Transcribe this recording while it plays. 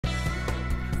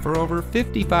For over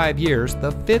 55 years,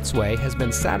 the Fitzway has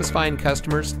been satisfying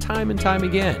customers time and time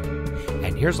again.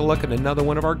 And here's a look at another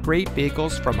one of our great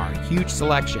vehicles from our huge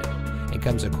selection. It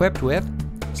comes equipped with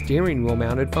steering wheel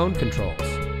mounted phone controls,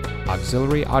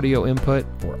 auxiliary audio input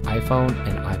for iPhone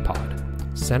and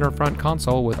iPod, center front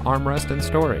console with armrest and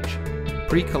storage,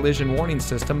 pre-collision warning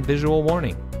system visual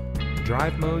warning,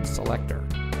 drive mode selector,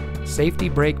 safety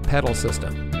brake pedal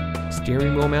system,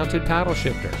 steering wheel mounted paddle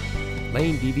shifter,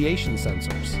 lane deviation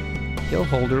sensors, hill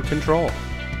holder control,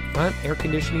 front air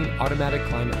conditioning automatic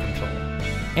climate control,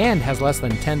 and has less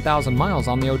than 10,000 miles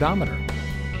on the odometer.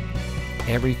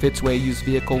 Every Fitzway used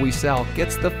vehicle we sell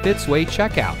gets the Fitzway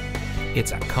checkout.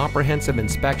 It's a comprehensive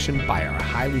inspection by our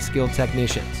highly skilled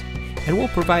technicians, and we'll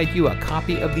provide you a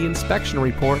copy of the inspection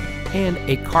report and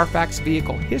a Carfax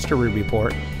vehicle history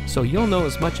report so you'll know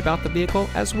as much about the vehicle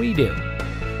as we do.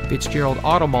 Fitzgerald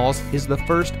Auto Malls is the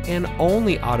first and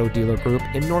only auto dealer group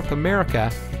in North America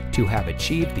to have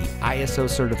achieved the ISO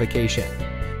certification,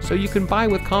 so you can buy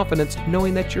with confidence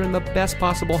knowing that you're in the best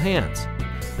possible hands.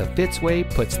 The Fitzway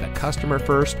puts the customer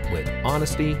first with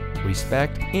honesty,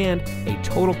 respect, and a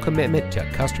total commitment to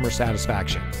customer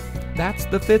satisfaction. That's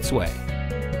the Fitzway.